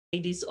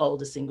ladies, all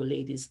the single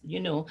ladies,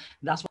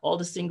 that's what all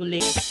the single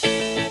ladies.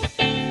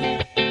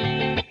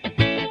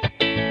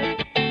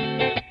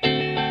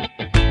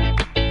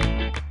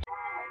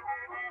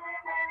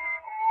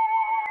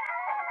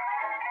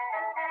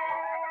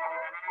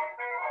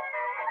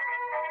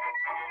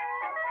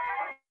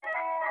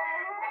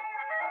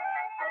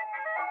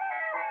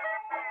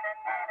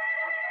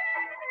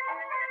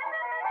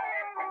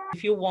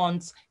 If you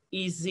want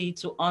easy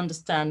to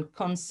understand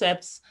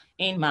concepts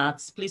in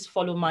maths, please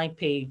follow my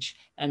page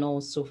and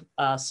also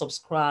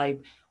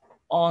subscribe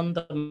on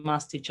the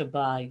Maths Teacher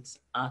Bites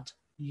at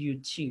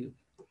YouTube.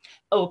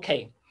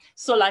 Okay,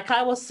 so like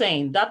I was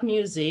saying, that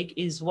music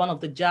is one of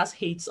the jazz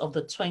hits of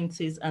the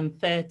 20s and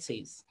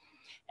 30s.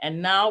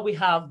 And now we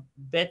have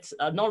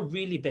not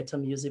really better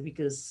music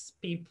because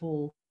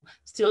people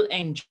still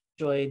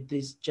enjoy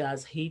these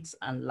jazz hits,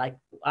 and like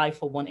I,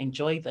 for one,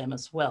 enjoy them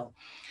as well.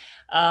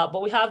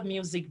 But we have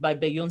music by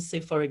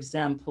Beyonce, for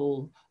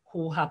example,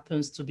 who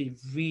happens to be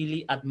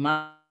really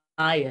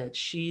admired.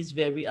 She's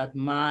very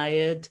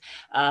admired.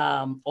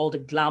 All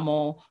the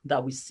glamour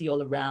that we see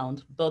all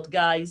around. But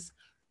guys,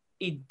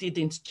 it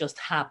didn't just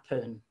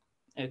happen.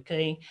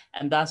 Okay.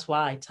 And that's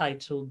why I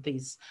titled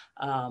this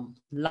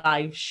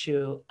live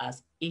show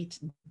as It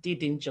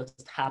Didn't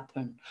Just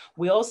Happen.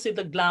 We all see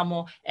the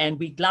glamour and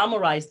we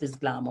glamorize this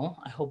glamour.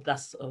 I hope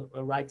that's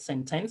a right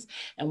sentence.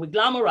 And we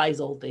glamorize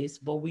all this,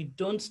 but we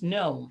don't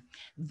know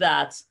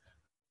that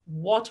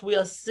what we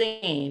are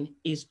seeing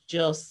is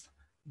just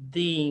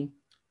the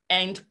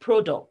end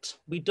product.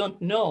 We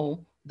don't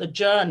know the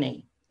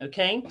journey.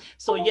 Okay,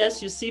 so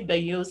yes, you see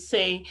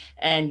Beyonce,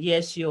 and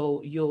yes, you're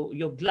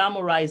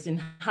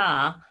glamorizing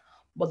her,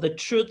 but the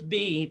truth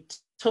be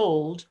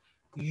told,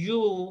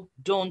 you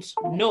don't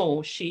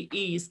know she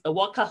is a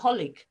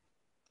workaholic.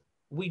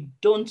 We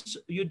don't,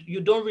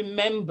 you don't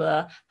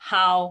remember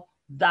how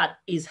that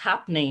is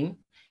happening,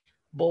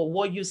 but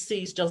what you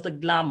see is just the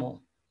glamour.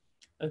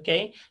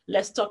 Okay,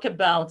 let's talk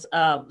about,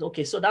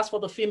 okay, so that's for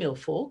the female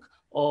folk,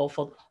 or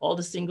for all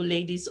the single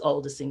ladies,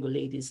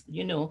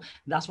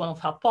 that's one of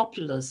her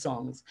popular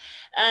songs.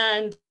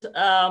 And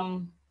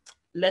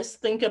let's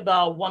think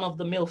about one of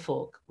the male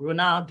folk,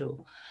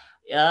 Ronaldo.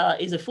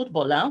 Is a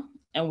footballer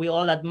and we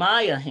all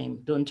admire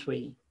him, don't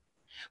we?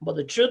 But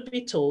the truth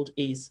be told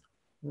is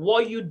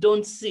what you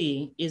don't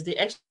see is the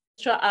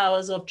extra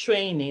hours of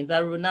training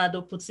that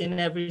Ronaldo puts in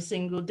every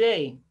single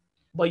day.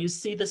 But you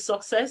see the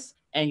success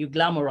and you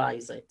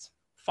glamorize it.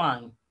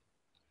 Fine.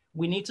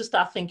 We need to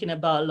start thinking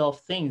about a lot of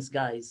things,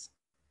 guys.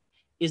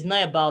 It's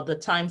not about the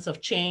times of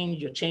change.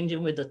 You're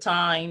changing with the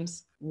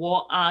times.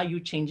 What are you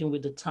changing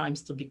with the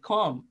times to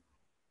become?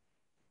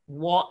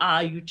 What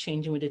are you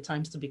changing with the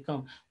times to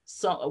become?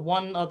 So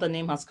one other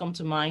name has come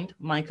to mind,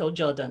 Michael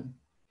Jordan.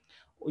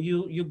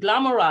 You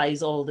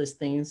glamorize all these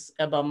things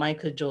about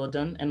Michael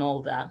Jordan and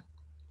all that,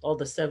 all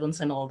the sevens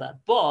and all that.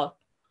 But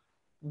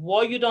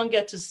what you don't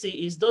get to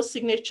see is those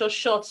signature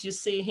shots you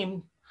see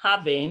him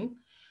having.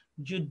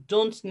 You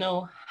don't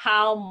know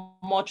how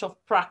much of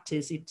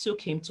practice it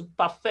took him to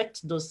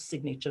perfect those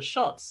signature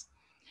shots.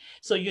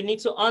 So you need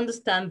to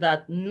understand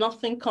that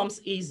nothing comes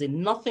easy.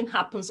 Nothing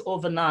happens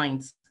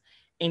overnight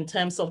in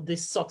terms of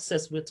this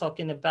success we're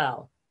talking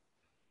about.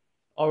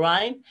 All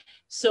right.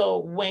 So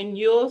when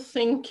you're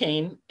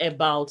thinking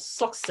about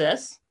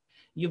success,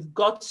 you've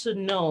got to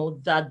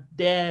know that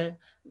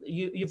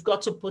you've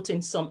got to put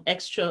in some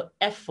extra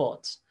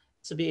effort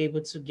to be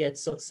able to get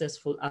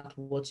successful at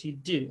what you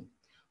do.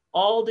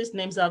 All these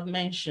names I've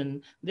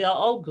mentioned, they are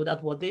all good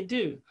at what they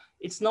do.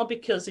 It's not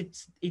because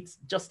it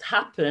just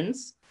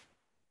happens.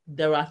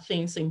 There are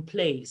things in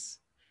place.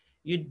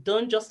 You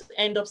don't just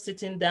end up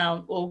sitting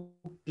down or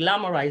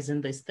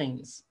glamorizing these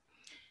things.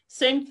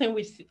 Same thing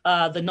with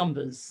the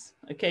numbers,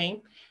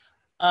 okay?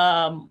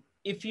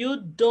 If you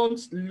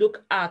don't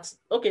look at,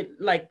 okay,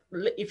 like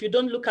if you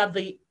don't look at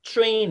the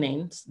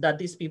trainings that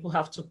these people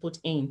have to put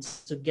in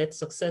to get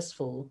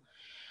successful,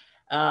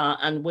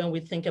 and when we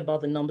think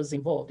about the numbers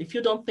involved, if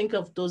you don't think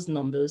of those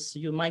numbers,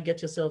 you might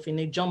get yourself in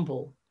a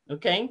jumble,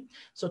 okay?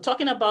 So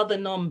talking about the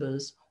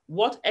numbers,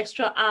 what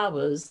extra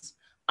hours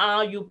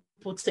are you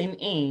putting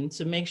in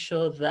to make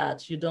sure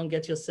that you don't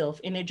get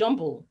yourself in a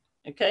jumble?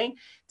 Okay,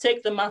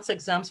 take the maths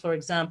exams, for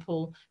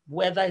example,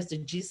 whether it's the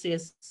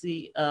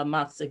GCSE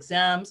maths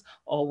exams,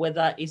 or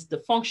whether it's the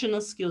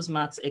functional skills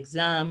maths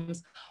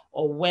exams,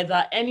 or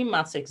whether any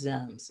maths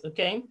exams,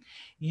 okay?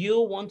 You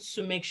want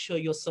to make sure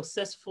you're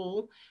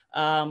successful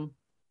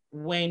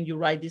when you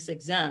write these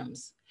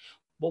exams.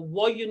 But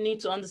what you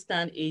need to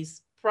understand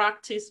is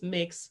practice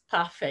makes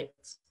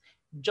perfect.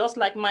 Just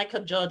like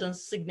Michael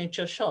Jordan's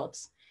signature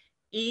shots,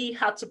 he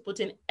had to put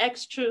in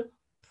extra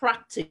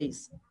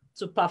practice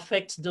to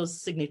perfect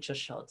those signature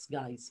shots,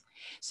 guys.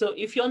 So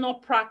if you're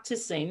not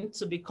practicing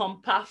to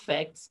become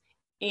perfect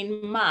in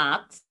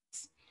maths,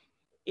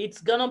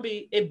 it's gonna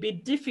be a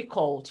bit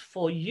difficult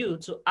for you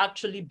to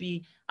actually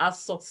be as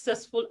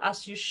successful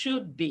as you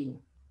should be,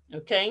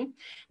 okay?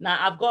 Now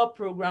I've got a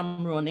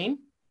program running.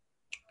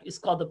 It's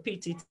called the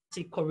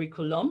PTT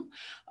Curriculum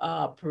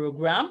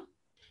Program.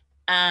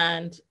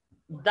 And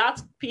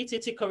that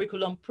PTT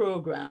curriculum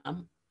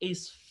program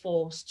is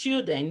for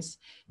students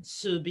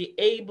to be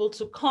able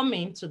to come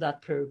into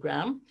that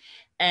program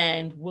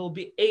and will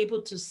be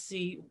able to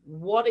see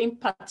what in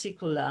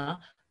particular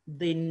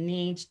they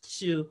need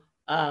to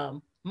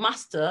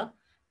master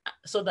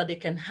so that they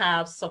can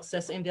have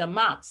success in their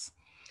maths.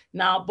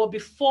 Now, but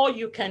before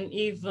you can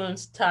even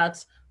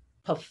start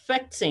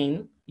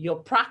perfecting your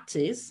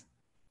practice,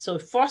 so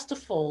first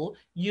of all,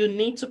 you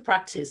need to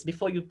practice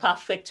before you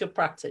perfect your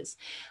practice.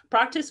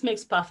 Practice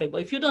makes perfect,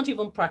 but if you don't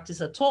even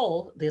practice at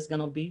all, there's going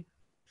to be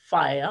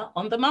fire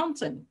on the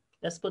mountain.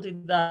 Let's put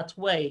it that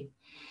way.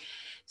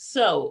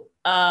 So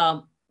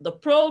the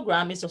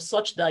program is of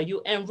such that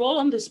you enroll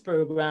on this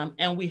program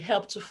and we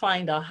help to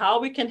find out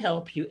how we can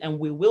help you, and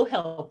we will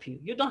help you.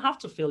 You don't have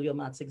to fail your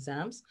maths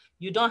exams.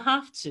 You don't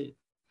have to.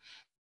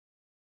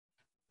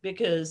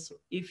 Because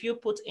if you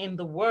put in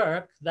the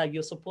work that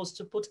you're supposed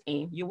to put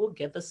in, you will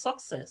get the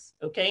success,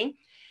 okay?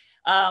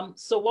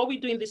 So what we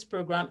do in this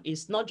program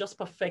is not just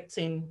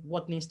perfecting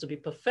what needs to be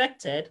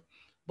perfected,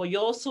 but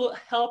you're also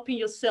helping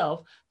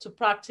yourself to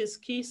practice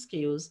key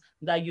skills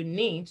that you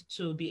need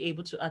to be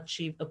able to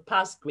achieve a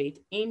pass grade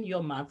in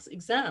your maths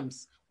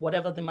exams,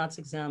 whatever the maths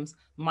exams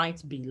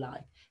might be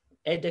like.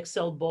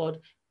 Edexcel board,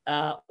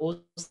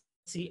 OCR,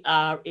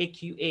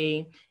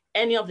 AQA,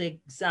 any of the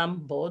exam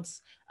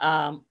boards.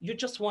 You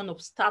just want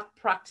to start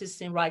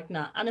practicing right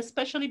now. And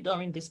especially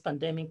during this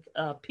pandemic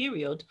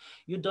period,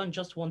 you don't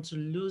just want to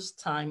lose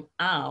time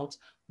out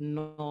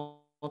not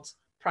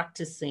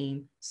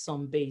practicing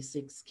some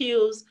basic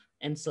skills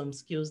and some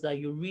skills that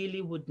you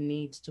really would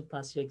need to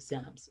pass your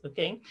exams,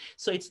 okay?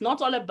 So it's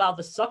not all about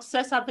the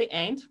success at the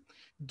end.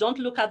 Don't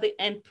look at the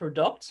end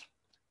product.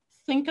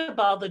 Think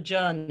about the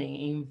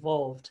journey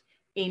involved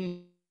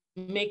in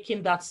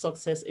making that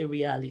success a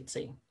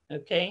reality,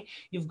 okay?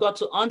 You've got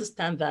to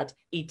understand that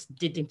it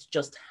didn't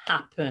just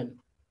happen.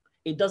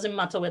 It doesn't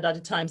matter whether the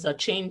times are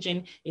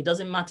changing. It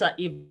doesn't matter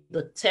if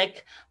the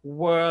tech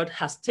world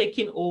has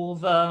taken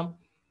over,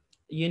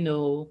 you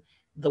know,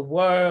 the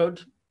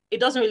world. It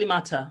doesn't really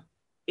matter.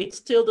 It's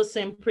still the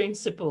same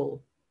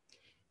principle.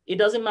 It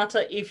doesn't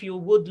matter if you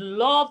would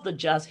love the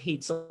jazz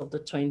hits of the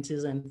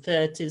 20s and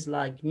 30s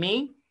like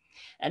me.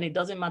 And it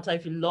doesn't matter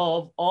if you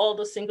love all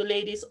the single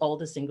ladies, all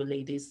the single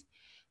ladies.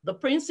 The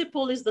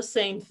principle is the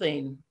same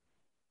thing.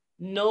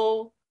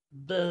 Know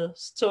the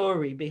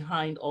story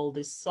behind all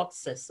these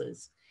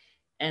successes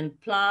and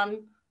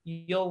plan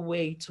your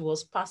way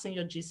towards passing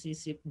your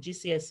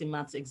GCSE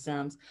maths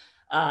exams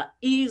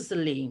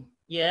easily.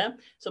 Yeah.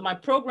 So my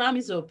program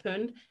is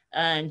open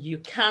and you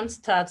can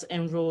start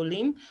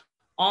enrolling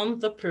on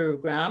the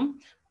program.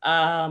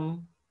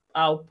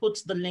 I'll put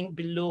the link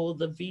below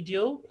the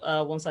video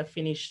once I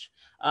finish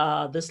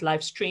this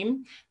live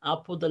stream.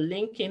 I'll put the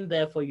link in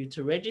there for you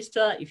to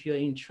register if you're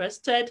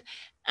interested.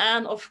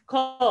 And of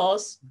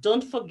course,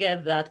 don't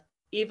forget that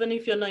even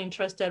if you're not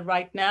interested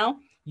right now,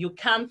 you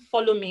can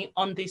follow me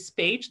on this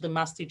page, the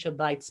Maths Teacher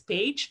Bytes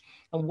page,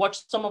 and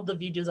watch some of the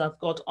videos I've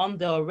got on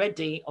there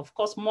already. Of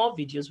course, more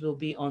videos will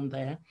be on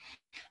there.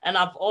 And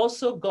I've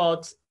also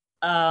got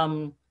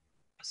some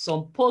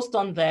posts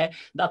on there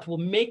that will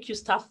make you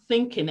start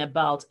thinking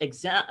about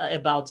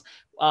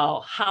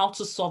how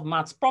to solve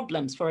maths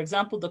problems. For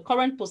example, the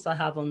current post I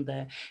have on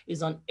there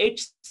is on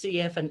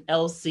HCF and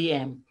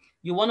LCM.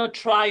 You want to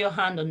try your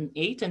hand on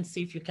it and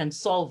see if you can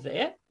solve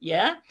it,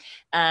 yeah?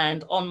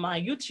 And on my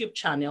YouTube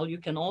channel, you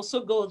can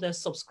also go there,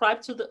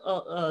 subscribe to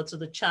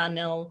the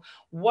channel,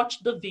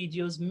 watch the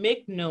videos,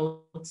 make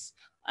notes,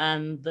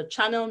 and the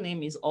channel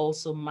name is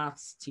also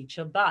Maths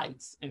Teacher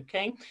Bytes,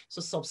 okay? So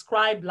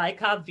subscribe,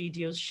 like our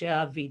videos, share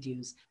our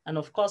videos. And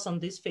of course, on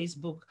this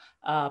Facebook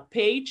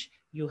page,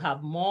 you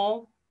have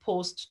more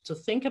posts to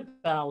think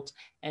about,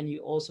 and you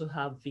also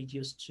have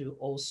videos to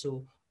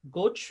also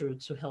go through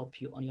to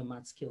help you on your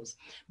math skills.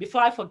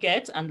 Before I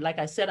forget, and like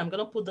I said, I'm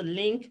going to put the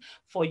link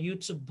for you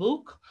to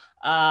book,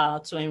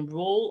 to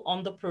enroll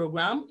on the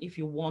program if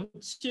you want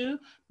to,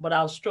 but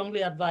I'll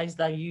strongly advise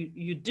that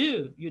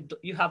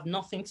you have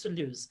nothing to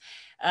lose.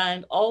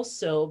 And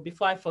also,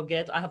 before I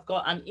forget, I have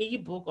got an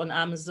ebook on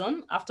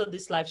Amazon. After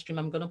this live stream,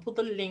 I'm going to put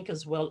the link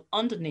as well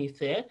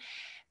underneath it.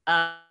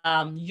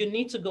 You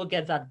need to go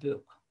get that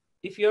book.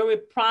 If you're a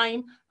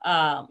Prime,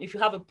 if you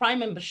have a Prime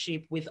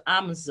membership with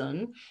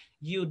Amazon,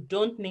 you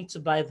don't need to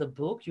buy the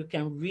book. You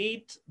can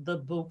read the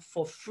book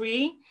for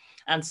free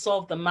and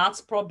solve the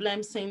maths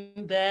problems in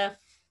there,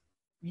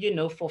 you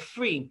know, for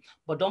free.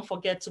 But don't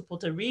forget to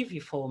put a review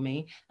for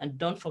me, and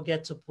don't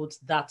forget to put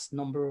that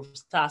number of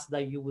stars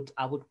that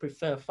I would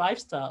prefer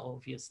 5-star,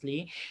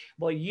 obviously,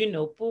 but you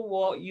know, put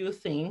what you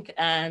think.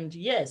 And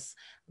yes,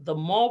 the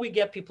more we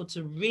get people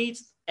to read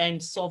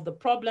and solve the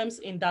problems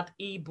in that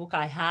ebook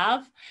I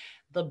have,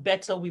 the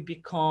better we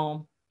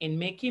become in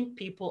making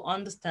people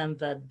understand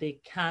that they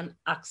can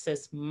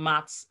access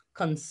maths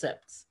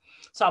concepts.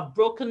 So I've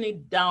broken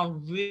it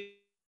down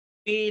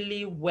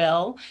really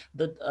well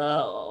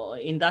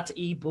in that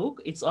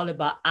ebook. It's all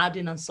about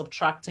adding and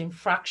subtracting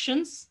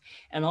fractions.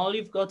 And all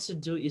you've got to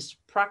do is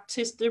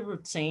practice the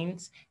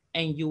routines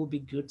and you will be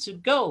good to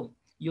go.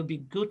 you'll be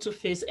good to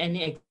face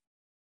any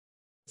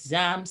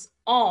exams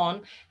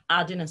on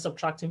adding and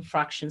subtracting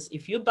fractions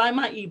if you buy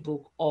my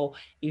ebook or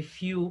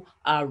if you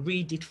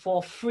read it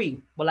for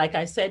free. But like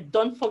I said,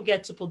 don't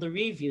forget to put the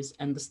reviews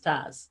and the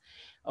stars.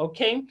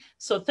 Okay,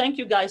 so thank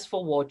you guys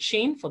for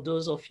watching. For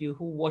those of you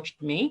who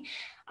watched me,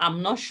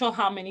 I'm not sure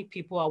how many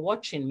people are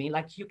watching me.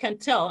 Like you can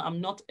tell, I'm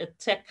not a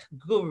tech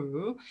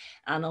guru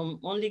and I'm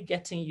only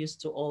getting used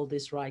to all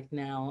this right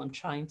now. I'm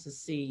trying to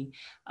see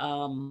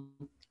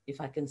if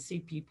I can see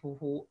people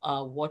who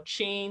are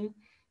watching.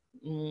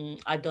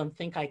 I don't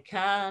think I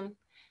can.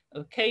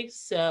 Okay,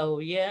 so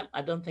yeah,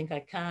 I don't think I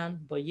can,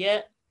 but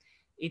yeah,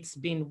 it's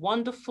been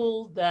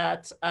wonderful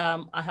that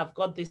I have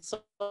got this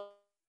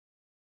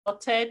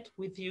sorted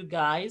with you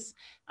guys.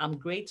 I'm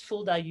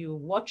grateful that you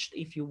watched,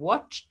 if you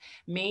watched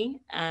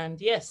me. And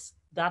yes,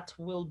 that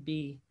will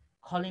be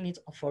calling it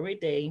for a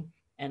day.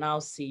 And I'll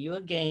see you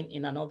again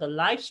in another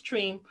live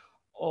stream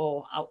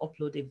or I'll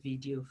upload a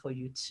video for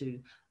you to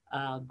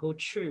go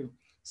through.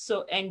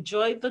 So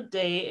enjoy the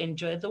day,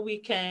 enjoy the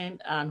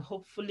weekend, and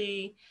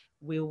hopefully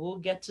we will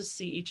get to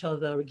see each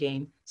other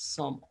again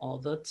some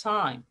other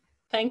time.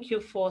 Thank you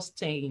for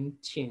staying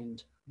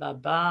tuned. Bye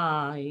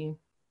bye.